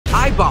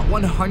I bought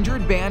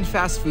 100 banned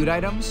fast food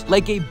items,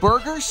 like a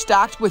burger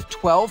stacked with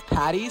 12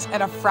 patties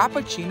and a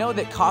Frappuccino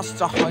that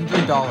costs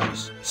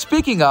 $100.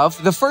 Speaking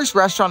of, the first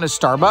restaurant is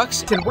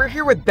Starbucks, and we're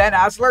here with Ben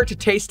Azelart to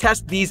taste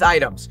test these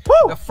items.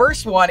 Woo! The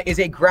first one is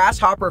a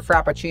grasshopper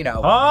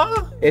Frappuccino.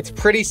 Huh? It's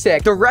pretty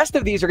sick. The rest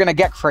of these are gonna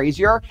get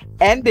crazier,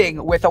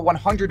 ending with a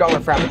 $100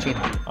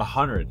 Frappuccino.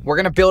 100. We're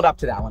gonna build up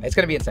to that one. It's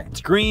gonna be insane.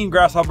 It's green,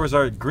 grasshoppers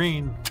are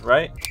green,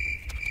 right?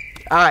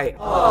 All right.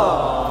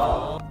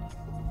 Aww.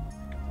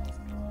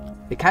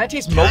 It kind of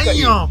tastes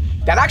mocha.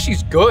 That actually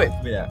is good.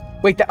 Yeah.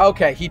 Wait,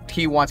 okay,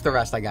 he wants the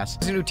rest, I guess.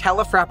 It's a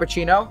Nutella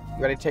Frappuccino.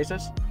 You ready to taste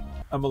this?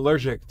 I'm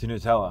allergic to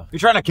Nutella. You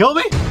trying to kill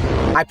me?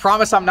 I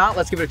promise I'm not.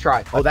 Let's give it a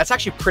try. Oh, that's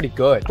actually pretty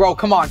good. Bro,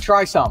 come on,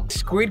 try some.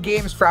 Squid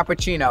Games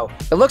Frappuccino.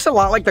 It looks a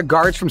lot like the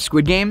guards from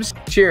Squid Games.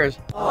 Cheers.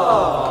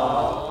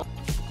 Aww.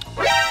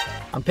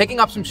 I'm picking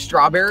up some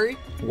strawberry.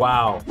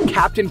 Wow.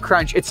 Captain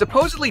Crunch. It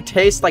supposedly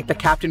tastes like the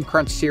Captain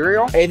Crunch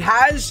cereal. It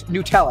has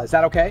Nutella. Is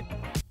that okay?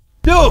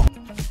 Dude!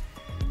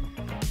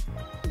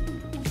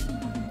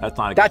 That's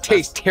not a good That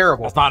tastes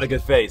terrible. That's not a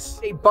good face.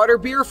 A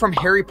butterbeer from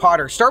Harry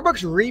Potter.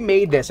 Starbucks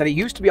remade this and it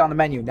used to be on the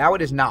menu. Now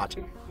it is not.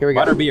 Here we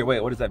go. Butterbeer,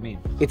 wait, what does that mean?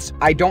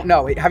 I don't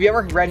know. Have you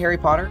ever read Harry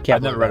Potter?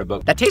 I've never read a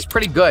book. That tastes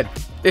pretty good.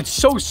 It's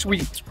so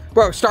sweet.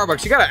 Bro,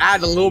 Starbucks, you gotta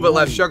add a little bit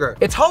less sugar.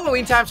 It's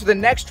Halloween time, so the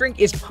next drink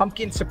is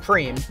Pumpkin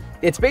Supreme.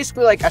 It's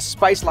basically like a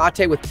spiced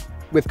latte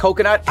with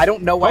coconut. I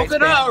don't know why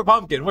Coconut or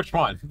pumpkin, which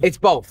one? It's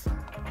both.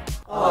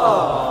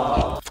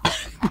 Oh.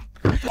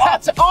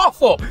 That's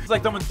awful. It's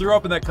like someone threw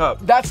up in that cup.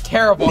 That's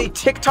terrible. The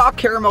TikTok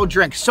caramel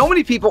drink. So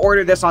many people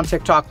ordered this on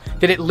TikTok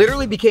that it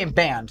literally became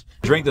banned.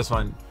 Drink this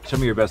one. Show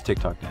me your best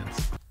TikTok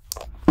dance.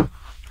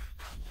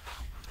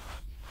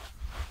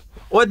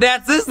 What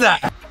dance is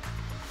that?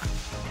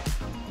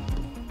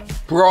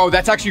 Bro,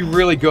 that's actually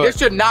really good. This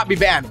should not be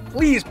banned.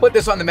 Please put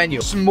this on the menu.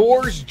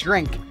 S'mores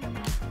drink.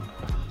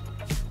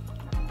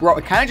 Bro,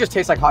 it kind of just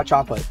tastes like hot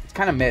chocolate. It's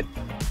kind of mid.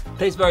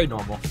 Tastes very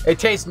normal. It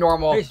tastes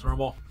normal. Tastes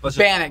normal. Let's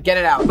ban it, get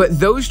it out.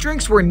 But those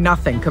drinks were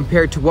nothing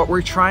compared to what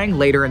we're trying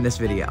later in this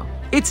video.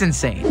 It's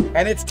insane.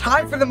 And it's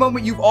time for the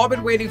moment you've all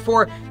been waiting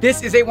for.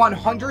 This is a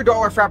 $100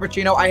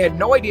 Frappuccino. I had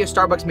no idea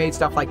Starbucks made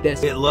stuff like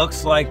this. It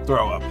looks like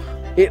throw up.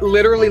 It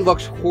literally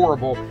looks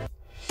horrible.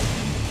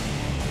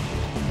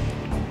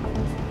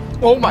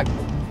 Oh my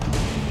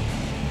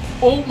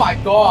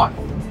God.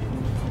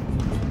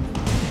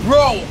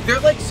 Bro, they're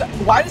like,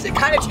 why does it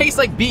kind of taste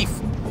like beef?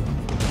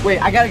 Wait,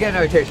 I gotta get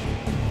another taste.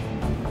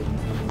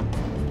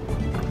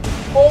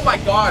 Oh my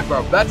God,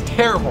 bro, that's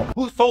terrible.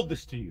 Who sold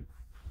this to you?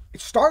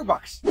 It's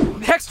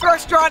Starbucks. Next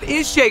restaurant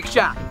is Shake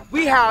Shack.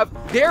 We have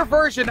their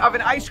version of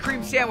an ice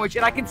cream sandwich,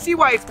 and I can see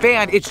why it's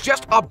banned. It's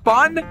just a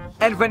bun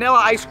and vanilla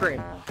ice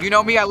cream. You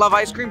know me, I love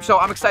ice cream, so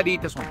I'm excited to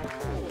eat this one.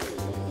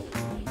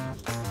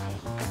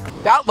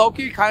 That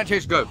low-key kind of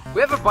tastes good.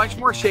 We have a bunch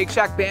more Shake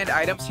Shack banned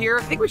items here.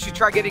 I think we should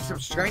try getting some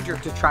strangers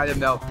to try them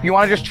though. You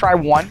want to just try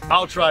one?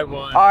 I'll try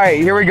one. All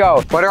right, here we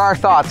go. What are our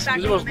thoughts? This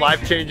is the most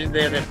life-changing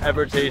thing I've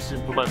ever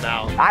tasted in my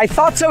mouth. I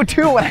thought so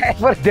too.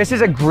 This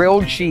is a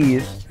grilled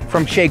cheese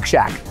from Shake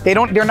Shack.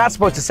 They're not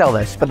supposed to sell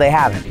this, but they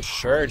haven't.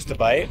 Sure, just a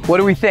bite.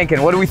 What are we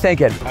thinking? What are we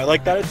thinking? I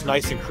like that it's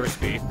nice and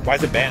crispy. Why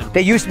is it banned?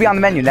 They used to be on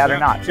the menu, now they're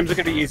not. Seems like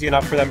it'd be easy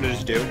enough for them to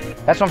just do.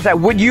 That's what I'm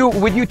saying. Would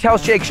you tell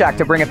Shake Shack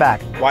to bring it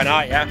back? Why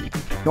not, yeah.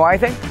 You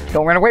want anything?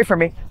 Don't run away from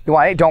me. You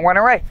want it? Don't run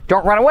away.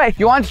 Don't run away.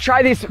 You want to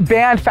try this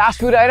banned fast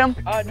food item?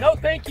 No,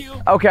 thank you.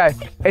 Okay,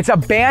 it's a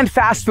banned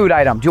fast food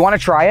item. Do you want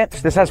to try it?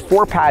 This has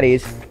 4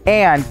 patties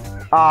and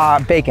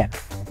bacon.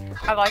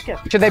 I like it.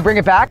 Should they bring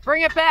it back?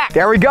 Bring it back.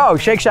 There we go,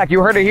 Shake Shack,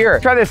 you heard it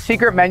here. Try this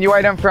secret menu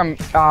item from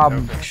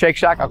Shake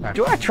Shack. Okay. Do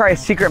you want to try a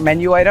secret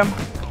menu item?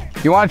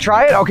 You want to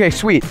try it? Okay,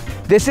 sweet.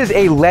 This is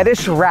a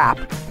lettuce wrap,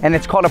 and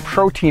it's called a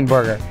protein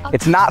burger.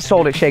 It's not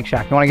sold at Shake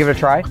Shack. You want to give it a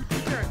try?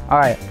 Sure. All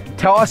right,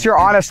 tell us your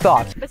honest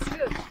thoughts. It's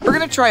good. We're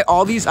gonna try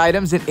all these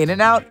items at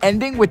In-N-Out,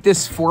 ending with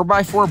this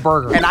 4x4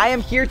 burger. And I am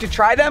here to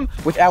try them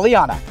with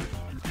Elliana.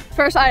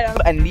 First item.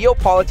 A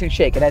Neapolitan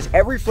shake. It has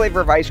every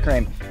flavor of ice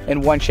cream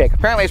in one shake.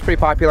 Apparently it's pretty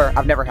popular.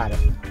 I've never had it.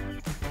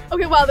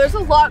 Okay, wow, there's a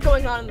lot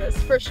going on in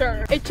this, for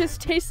sure. It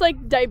just tastes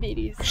like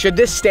diabetes. Should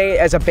this stay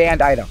as a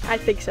banned item? I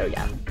think so,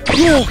 yeah.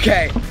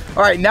 Okay.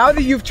 All right, now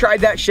that you've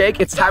tried that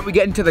shake, it's time we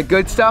get into the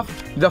good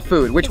stuff, the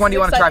food. Which one do you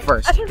want to try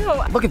first? I don't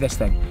know. Look at this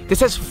thing. This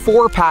has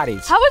 4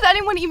 patties. How is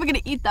anyone even gonna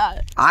eat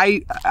that?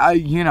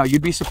 You know,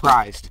 you'd be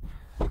surprised.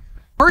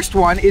 First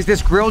one is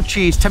this grilled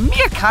cheese. To me,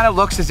 it kind of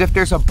looks as if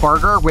there's a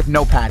burger with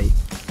no patty.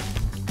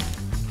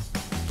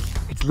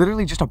 It's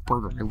literally just a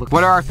burger.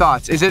 What are our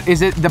thoughts? Is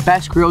it the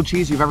best grilled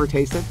cheese you've ever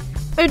tasted?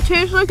 It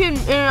tastes like an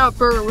In-N-Out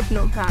burger with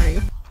no patty.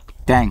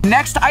 Dang.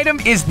 Next item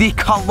is the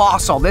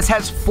Colossal. This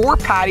has 4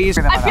 patties.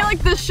 I feel like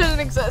this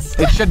shouldn't exist.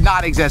 It should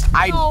not exist.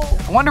 No.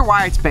 I wonder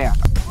why it's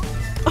banned.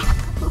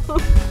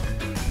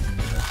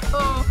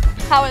 Oh,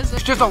 how is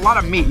It's it? just a lot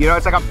of meat, you know?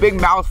 It's like a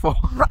big mouthful.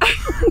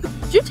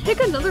 Did you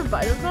take another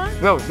bite of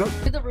that? No.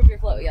 Do the root beer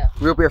float, yeah.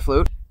 Root beer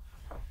flute?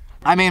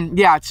 I mean,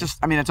 yeah, it's just,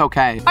 it's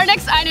okay. Our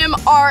next item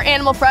are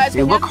animal fries.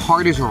 They look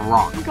hard as a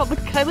rock. Oh my God, but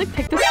can I like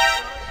pick this?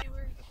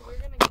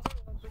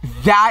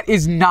 That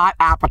is not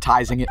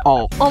appetizing at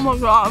all. Oh my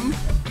God.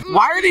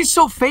 Why are these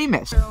so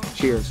famous?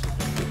 Cheers.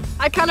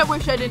 I kind of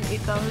wish I didn't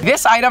eat those.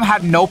 This item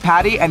had no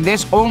patty, and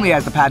this only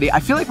has the patty. I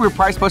feel like we were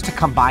probably supposed to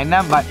combine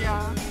them, but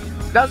Yeah.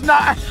 that's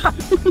not.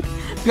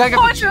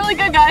 Oh, it's really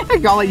good, guys.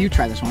 I'll let you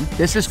try this one.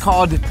 This is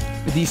called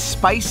the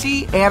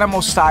Spicy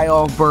Animal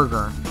Style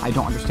Burger. I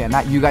don't understand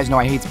that. You guys know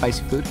I hate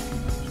spicy food.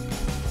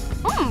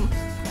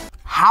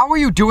 How are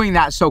you doing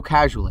that so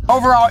casually?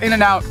 Overall,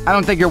 In-N-Out, I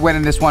don't think you're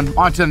winning this one.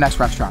 On to the next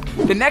restaurant.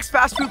 The next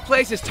fast food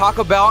place is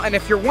Taco Bell, and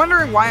if you're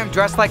wondering why I'm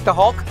dressed like the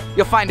Hulk,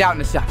 you'll find out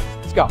in a second.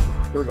 Let's go.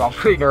 Here we go. I'm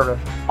pretty nervous.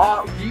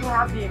 Do you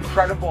have the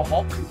Incredible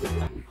Hulk?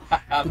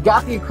 You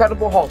got the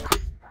Incredible Hulk.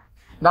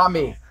 Not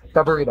me.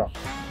 The burrito.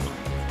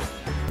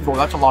 Oh,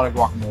 that's a lot of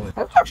guacamole.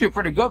 That's actually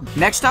pretty good.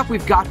 Next up,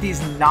 we've got these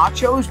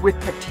nachos with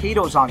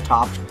potatoes on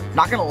top.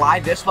 Not gonna lie,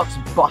 this looks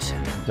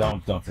bussin'.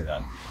 Don't say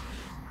that.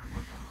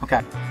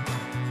 Okay.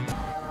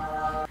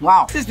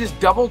 Wow. This is this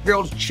double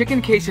grilled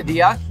chicken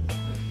quesadilla.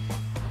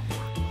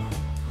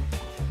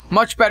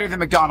 Much better than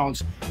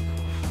McDonald's.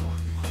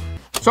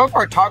 So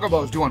far, Taco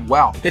Bell is doing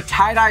well. The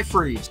tie-dye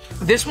freeze.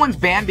 This one's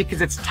banned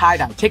because it's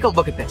tie-dye. Take a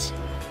look at this.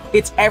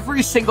 It's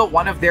every single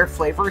one of their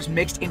flavors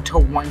mixed into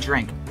one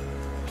drink.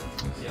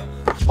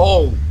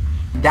 Oh,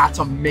 that's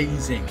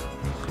amazing.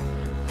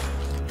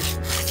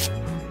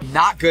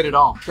 Not good at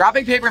all.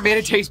 Wrapping paper made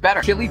it taste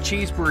better. Chili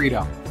cheese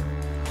burrito.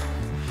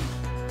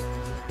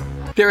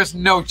 There is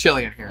no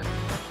chili in here.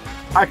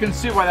 I can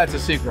see why that's a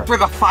secret. For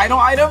the final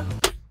item,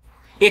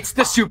 it's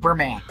the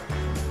Superman.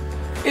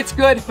 It's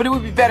good, but it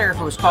would be better if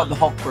it was called the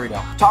Hulk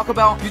burrito. Taco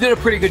Bell, you did a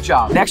pretty good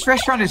job. Next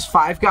restaurant is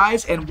Five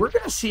Guys, and we're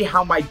gonna see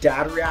how my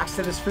dad reacts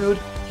to this food.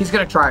 He's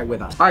gonna try it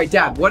with us. All right,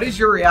 Dad, what is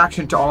your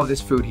reaction to all of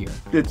this food here?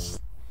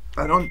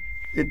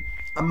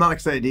 I'm not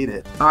excited to eat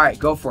it. All right,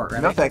 go for it.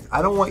 Ready? No thanks.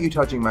 I don't want you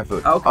touching my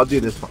food. Okay. I'll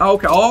do this one.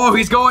 Okay. Oh,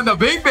 he's going the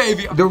big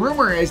baby. The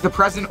rumor is the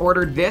president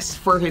ordered this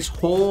for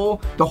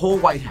the whole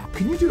White House.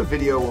 Can you do a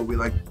video where we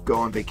like go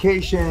on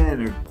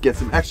vacation or get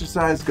some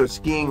exercise, go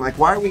skiing? Like,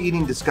 why are we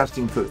eating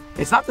disgusting food?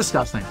 It's not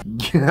disgusting.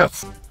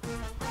 Yes.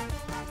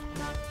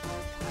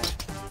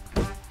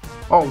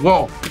 Oh,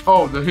 whoa.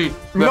 Oh, the heat.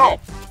 No.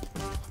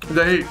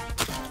 The heat.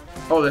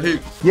 Oh, the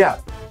heat.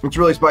 Yeah, it's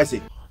really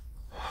spicy.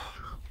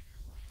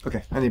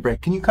 Okay, I need a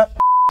break. Can you cut?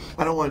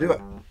 I don't want to do it.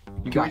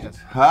 You got it.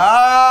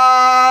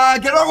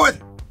 Get over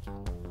with.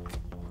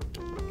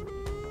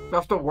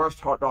 That's the worst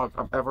hot dog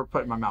I've ever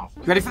put in my mouth.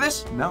 You ready for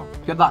this? No.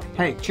 Good luck.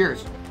 Hey,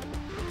 cheers.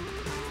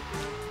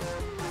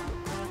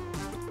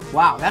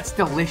 Wow, that's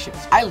delicious.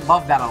 I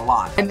love that a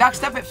lot. And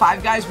next up at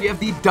Five Guys, we have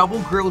the double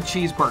grilled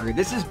cheeseburger.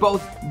 This is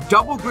both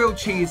double grilled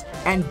cheese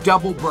and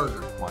double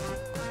burger.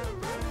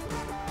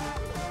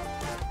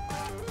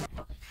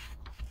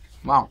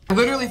 Wow. I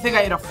literally think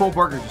I ate a full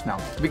burger just now.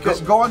 Because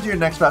Go on to your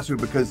next fast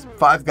food because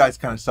Five Guys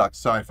kind of sucks.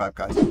 Sorry, Five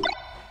Guys.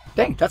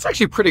 dang, that's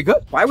actually pretty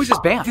good. Why was this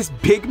banned? This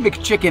Big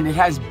McChicken, it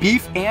has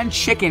beef and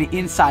chicken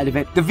inside of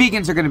it. The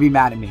vegans are gonna be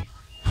mad at me.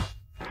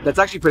 That's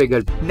actually pretty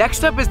good.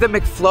 Next up is the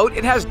McFloat.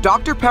 It has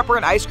Dr. Pepper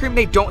and ice cream.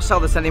 They don't sell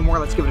this anymore.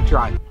 Let's give it a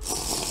try.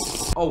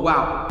 Oh,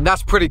 wow.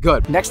 That's pretty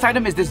good. Next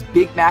item is this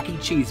Big Mac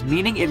and Cheese,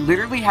 meaning it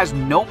literally has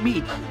no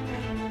meat.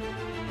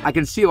 I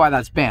can see why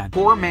that's banned.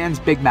 Poor man's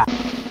Big Mac.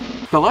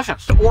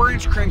 Delicious. The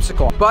orange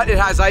creamsicle, but it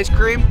has ice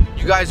cream.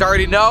 You guys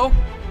already know.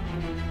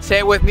 Say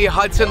it with me,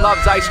 Hudson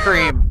loves ice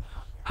cream.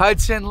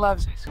 Hudson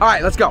loves ice cream. All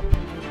right, let's go.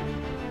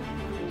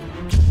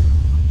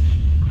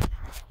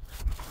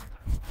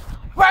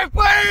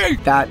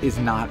 Wait! That is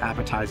not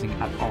appetizing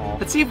at all.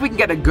 Let's see if we can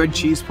get a good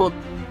cheese pull.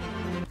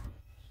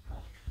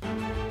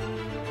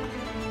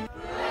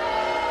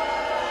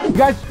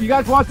 You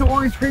guys want the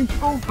orange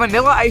creamsicle?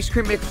 Vanilla ice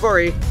cream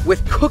McFlurry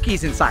with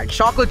cookies inside,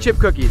 chocolate chip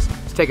cookies.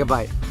 Let's take a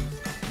bite.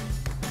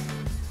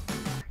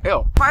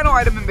 Ew. Final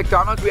item in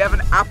McDonald's, we have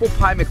an apple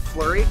pie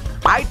McFlurry.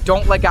 I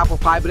don't like apple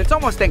pie, but it's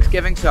almost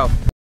Thanksgiving, so.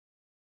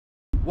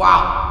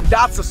 Wow,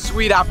 that's a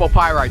sweet apple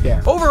pie right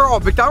there. Overall,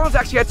 McDonald's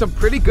actually had some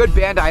pretty good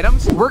banned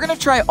items. We're gonna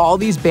try all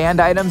these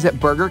banned items at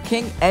Burger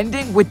King,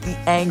 ending with the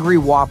Angry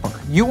Whopper.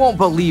 You won't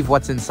believe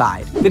what's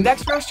inside. The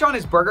next restaurant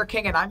is Burger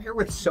King, and I'm here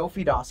with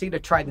Sofie Dossi to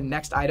try the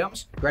next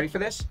items. Ready for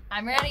this?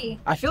 I'm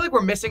ready. I feel like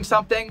we're missing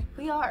something.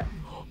 We are.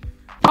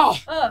 Oh,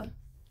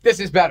 this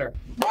is better.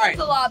 All right.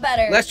 It's a lot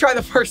better. Let's try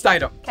the first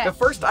item. Okay. The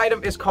first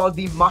item is called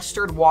the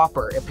Mustard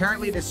Whopper.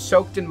 Apparently it is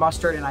soaked in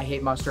mustard and I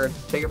hate mustard.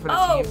 Take it for the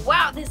team. Oh,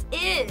 wow, this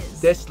is.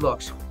 This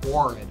looks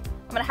horrid.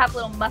 I'm gonna have a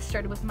little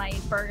mustard with my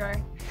burger.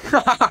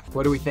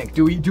 What do we think?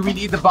 Do we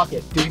need the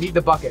bucket? Do we need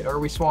the bucket or are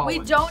we swallowing?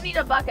 We don't need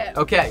a bucket.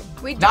 Okay.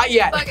 We don't Not need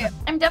yet. a bucket.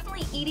 I'm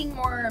definitely eating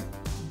more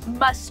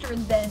mustard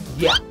than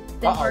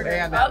burger.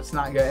 Man, that's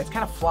not good. It's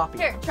kind of floppy.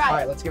 Here, try All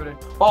right, let's give it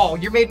a. Oh,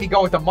 you made me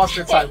go with the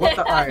mustard side. What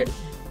the? All right.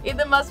 Eat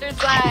the mustard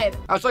side.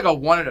 That's like a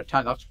 1 out of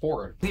 10. That's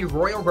horrid. The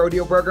Royal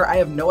Rodeo Burger. I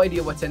have no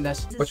idea what's in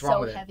this. This What's is wrong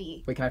so with heavy.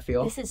 it? Wait, can I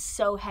feel? This is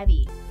so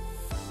heavy.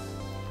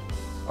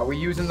 Are we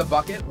using the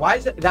bucket? Why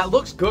is it? That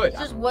looks good. This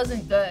just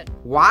wasn't good.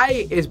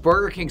 Why is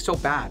Burger King so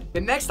bad?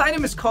 The next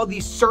item is called the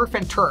Surf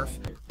and Turf.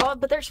 Oh,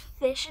 but there's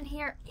fish in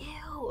here.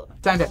 Ew.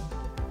 Send it.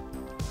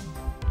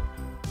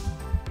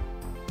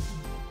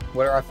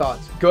 What are our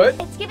thoughts? Good?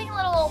 It's getting a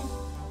little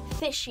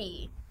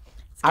fishy.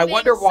 I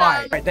wonder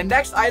why. Right, the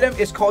next item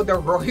is called the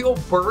Royal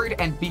Bird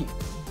and Beef.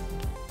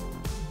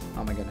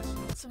 Oh my goodness.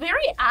 It's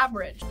very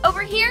average.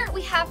 Over here,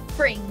 we have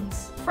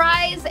frings,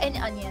 fries, and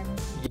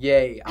onions.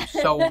 Yay, I'm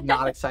so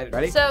not excited.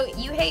 Ready? So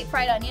you hate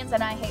fried onions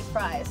and I hate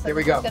fries. So Here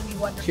we go. It's gonna be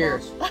wonderful.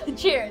 Cheers.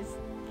 Cheers.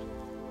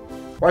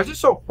 Why is it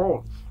so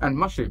cold and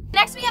mushy?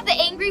 Next, we have the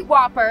Angry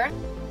Whopper.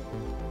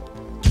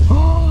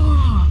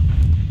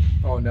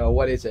 Oh no,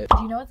 what is it?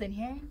 Do you know what's in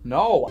here?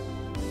 No.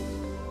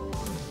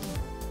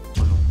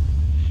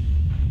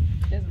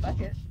 There's a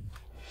bucket.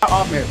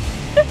 I'm here.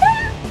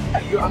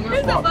 I'm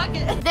There's gonna a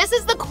bucket. This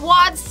is the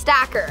Quad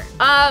Stacker.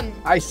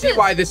 I see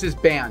why this is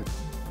banned.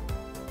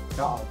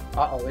 Uh-oh.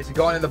 Uh-oh. Is it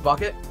going in the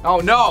bucket? Oh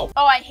no!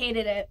 Oh, I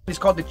hated it. It's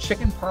called the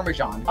Chicken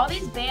Parmesan. All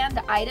these banned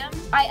items,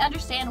 I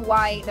understand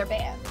why they're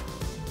banned.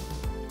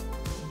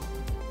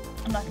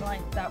 I'm not gonna lie,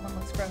 that one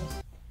looks gross.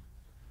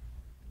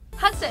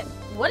 Hudson,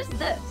 what is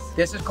this?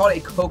 This is called a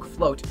Coke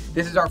Float.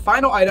 This is our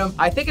final item.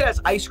 I think it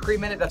has ice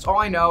cream in it. That's all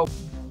I know.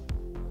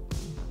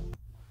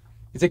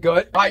 Is it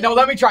good? All right, no,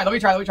 let me try.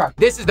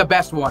 This is the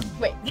best one.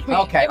 Wait.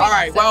 Okay, all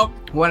right, well,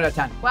 1 out of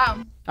 10.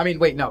 Wow. I mean,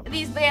 wait, no.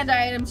 These banned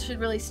items should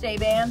really stay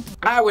banned.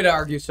 I would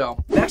argue so.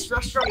 Next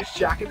restaurant is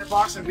Jack in the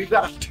Box, and we've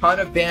got a ton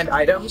of banned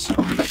items.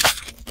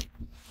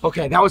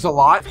 Okay, that was a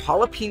lot.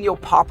 Jalapeno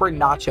popper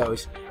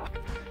nachos.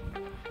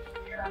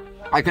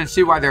 I can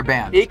see why they're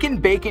banned. Bacon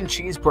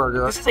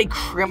cheeseburger. This is a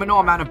criminal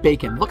amount of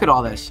bacon. Look at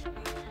all this.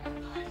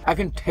 I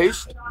can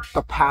taste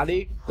the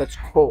patty that's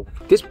cold.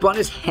 This bun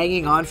is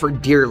hanging on for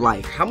dear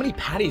life. How many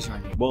patties are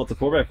in here? Well, it's a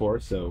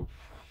 4x4, so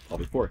I'll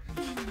be 4.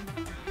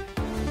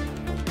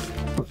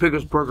 The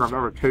biggest burger I've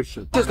ever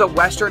tasted. This is the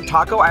Western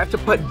taco. I have to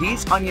put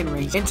these onion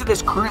rings into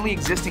this currently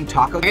existing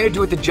taco. I'm gonna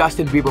do it the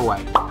Justin Bieber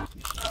way.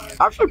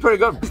 Actually pretty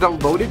good. This is the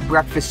loaded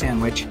breakfast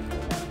sandwich.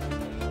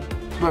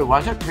 Wait, why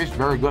does that taste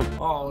very good?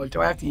 Oh, do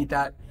I have to eat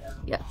that?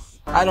 Yes.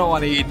 I don't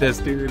want to eat this,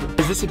 dude.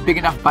 Is this a big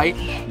enough bite?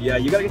 Yeah,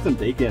 you gotta get some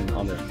bacon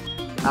on there.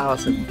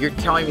 Allison, you're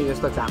telling me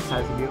this looks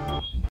appetizing to you?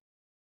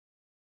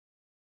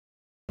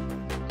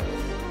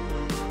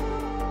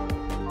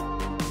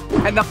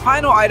 And the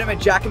final item at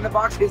Jack in the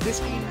Box is this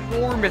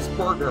enormous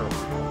burger.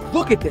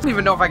 Look at this. I don't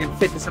even know if I can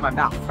fit this in my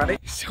mouth. Ready?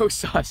 So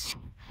sus.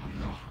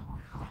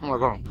 Oh my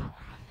god.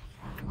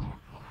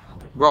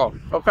 Bro,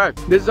 okay.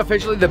 This is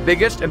officially the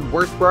biggest and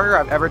worst burger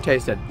I've ever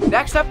tasted.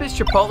 Next up is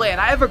Chipotle, and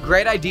I have a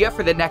great idea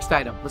for the next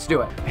item. Let's do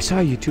it. I saw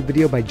a YouTube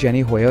video by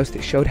Jenny Hoyos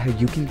that showed how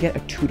you can get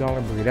a $2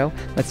 burrito.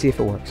 Let's see if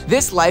it works.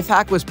 This life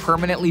hack was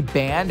permanently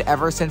banned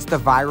ever since the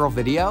viral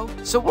video,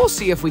 so we'll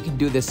see if we can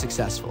do this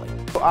successfully.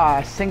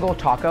 Single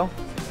taco.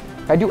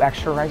 Can I do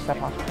extra rice, that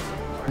possible?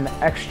 And the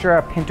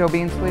extra pinto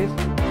beans, please.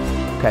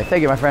 Okay,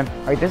 thank you, my friend.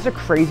 All right, this is a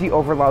crazy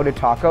overloaded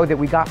taco that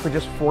we got for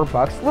just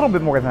 $4, a little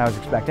bit more than I was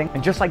expecting.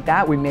 And just like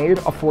that, we made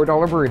a $4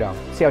 burrito.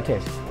 See how it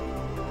tastes.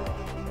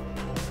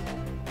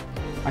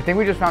 I think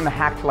we just found the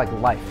hack to like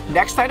life.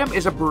 Next item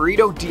is a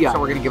burrito dia. So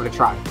we're gonna give it a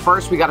try.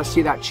 First, we gotta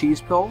see that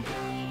cheese pill.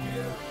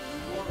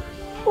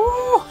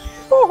 Ooh.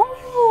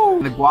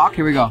 The guac,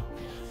 here we go.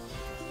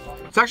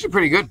 It's actually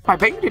pretty good. I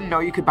bet you didn't know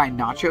you could buy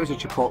nachos at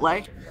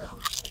Chipotle.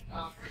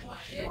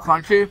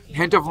 Crunchy,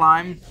 hint of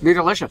lime. They're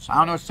delicious. I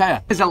don't know what to say.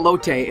 It's a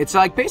elote. It's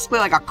like basically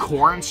like a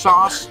corn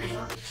sauce.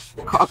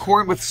 A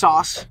corn with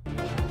sauce.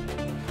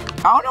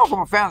 I don't know if I'm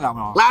a fan of that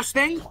one. Last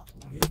thing,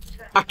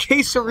 a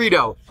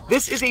quesarito.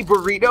 This is a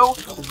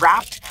burrito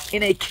wrapped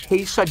in a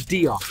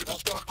quesadilla.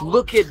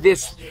 Look at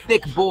this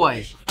thick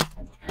boy.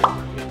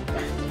 I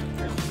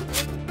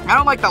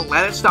don't like the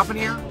lettuce stuff in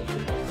here,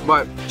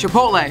 but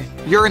Chipotle,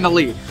 you're in the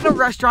lead. In a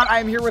restaurant, I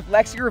am here with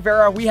Lexi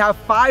Rivera. We have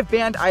 5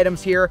 banned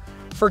items here.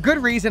 For good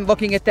reason,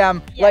 looking at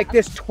them, like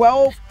this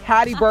 12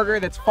 patty burger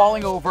that's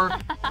falling over.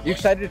 You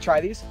excited to try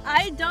these?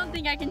 I don't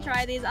think I can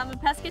try these. I'm a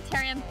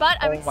pescatarian, but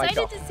I'm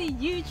excited to see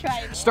you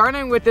try them.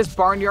 Starting with this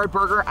barnyard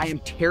burger, I am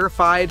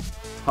terrified.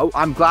 Oh,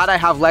 I'm glad I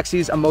have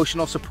Lexi's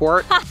emotional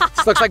support.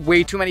 This looks like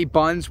way too many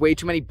buns, way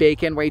too many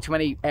bacon, way too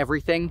many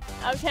everything.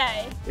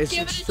 Okay, It's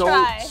give it a so,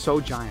 try. so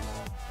giant.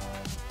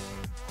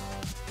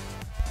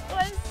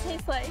 What does it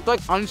taste like? It's like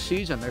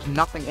unseasoned, there's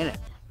nothing in it.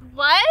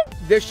 What?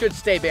 This should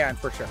stay banned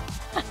for sure.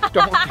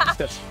 Don't get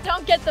this.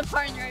 Don't get the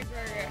barnyard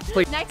burger.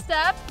 Please. Next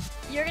up,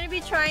 you're gonna be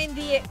trying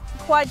the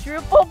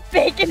quadruple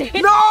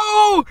baconator.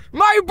 No!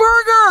 My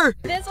burger!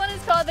 This one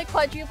is called the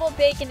quadruple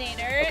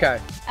baconator. Okay.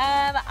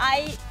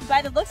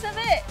 By the looks of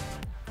it,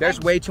 There's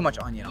way too much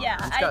onion on it. yeah,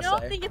 just I gotta don't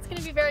say. think it's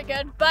gonna be very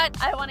good, but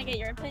I want to get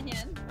your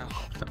opinion.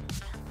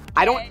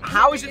 I don't, Okay,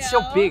 how here is we it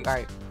so go. big? All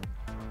right,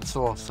 it's a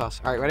little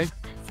sus. All right, ready?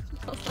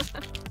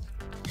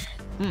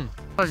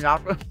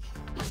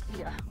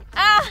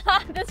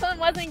 Ah, this one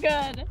wasn't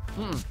good.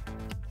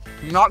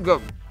 Not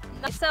good.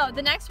 So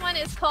the next one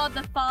is called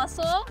the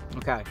fossil,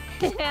 Okay,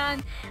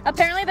 and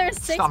apparently there's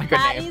 6 not a good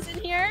name. patties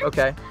in here.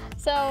 okay.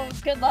 So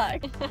good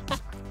luck.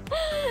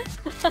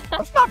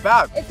 That's not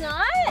bad. It's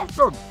not? It's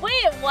good.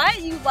 Wait,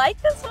 what? You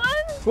like this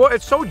one? Well,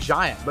 it's so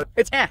giant, but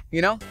it's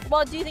you know?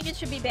 Well, do you think it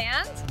should be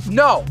banned?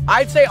 No,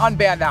 I'd say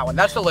unban that one.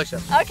 That's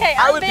delicious. Okay,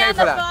 I would pay unban for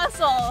the that.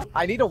 fossil.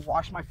 I need to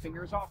wash my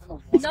fingers off in the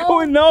water.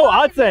 Oh no,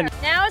 Hudson.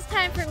 Now it's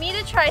time for me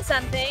to try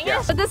something.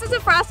 Yes. But this is a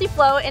Frosty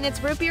Float, and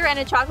it's root beer and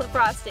a chocolate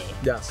Frosty.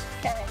 Yes.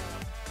 Okay.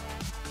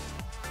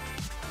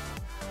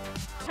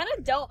 Kind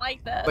of don't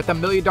like this. But the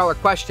million-dollar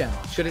question,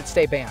 should it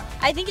stay banned?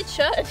 I think it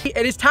should.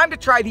 It is time to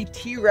try the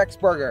T-Rex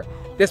burger.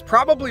 This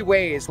probably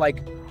weighs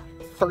like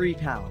 30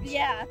 pounds.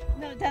 Yeah,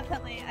 no,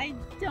 definitely. I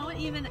don't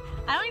even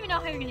know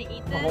how you're gonna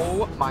eat this.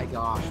 Oh my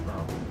gosh,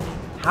 bro.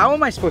 How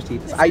am I supposed to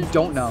eat this? I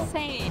don't know.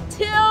 Insane.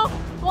 2,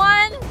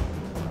 1.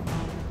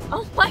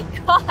 Oh my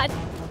god.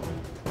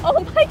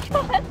 Oh my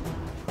god.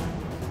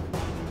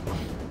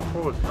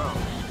 Holy cow.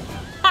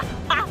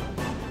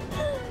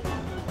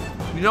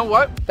 You know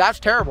what? That's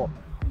terrible.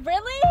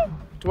 Really?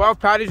 12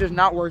 patties is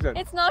not worth it.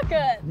 It's not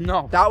good.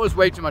 No. That was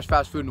way too much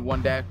fast food in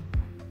one day.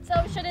 So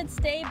should it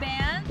stay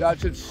banned? That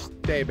should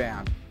stay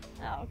banned.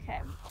 Oh,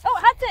 okay. Oh,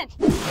 Hudson!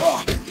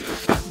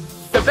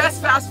 The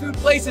best fast food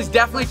place is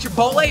definitely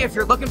Chipotle. If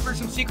you're looking for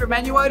some secret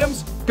menu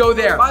items, go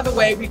there. By the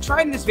way, we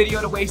tried in this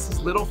video to waste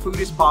as little food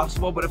as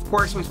possible, but of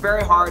course it was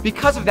very hard.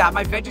 Because of that,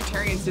 my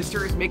vegetarian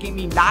sister is making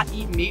me not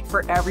eat meat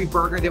for every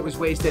burger that was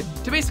wasted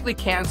to basically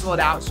cancel it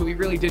out, so we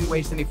really didn't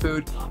waste any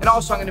food. And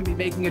also I'm gonna be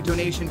making a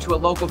donation to a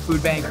local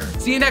food bank.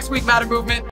 See you next week, Matter Movement.